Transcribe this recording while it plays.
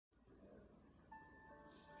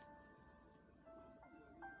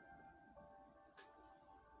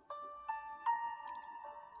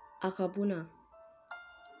Alkebulan,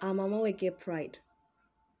 our mama will get pride.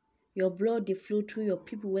 Your blood dey flow through your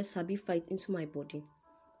people wey sabi fight into my body.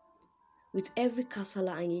 With every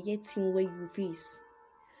kasala and yeye thing wey you face,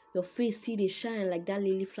 your face still dey shine like that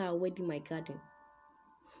lily flower wey dey my garden.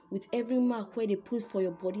 With every mark wey dey put for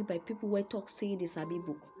your body by people wey talk say dey sabi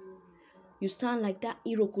book, you stand like that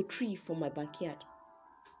iroko tree for my backyard.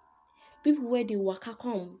 People wey dey waka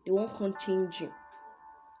come, they wan come change you.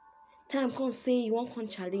 Time come say you wan come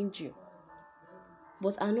challenge you.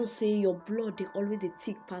 But I know say your blood dey always dey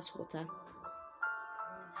thick pass water.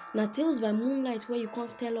 Na tales by moonlight wey you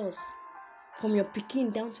can't tell us, from your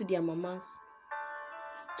pigin down to their mamas.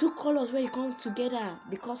 Two colors wey you come together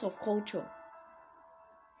because of culture.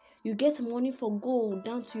 You get money for gold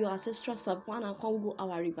down to your ancestral savannah come go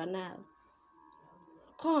our river Nile.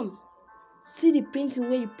 Come, see the painting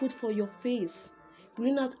wey you put for your face,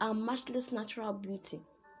 bring out our matchless natural beauty.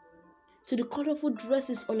 To the colorful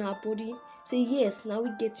dresses on our body, say yes, now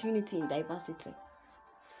we get unity in diversity.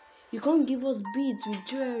 You can't give us beads with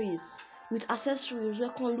jewelries, with accessories wey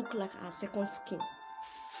can look like our second skin.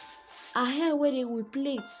 Our hair wey dey with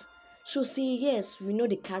plaits, show say yes, we know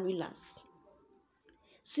dey carry last.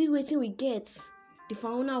 See wetin we get, the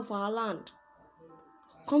fauna of our land.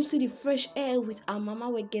 Come see the fresh air with our mama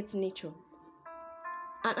wey get nature.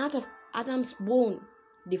 And out of Adam's bone,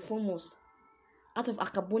 dey form us. Out of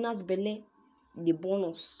Alkebulan's belly, dey born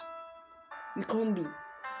us. We can't be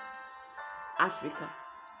Africa.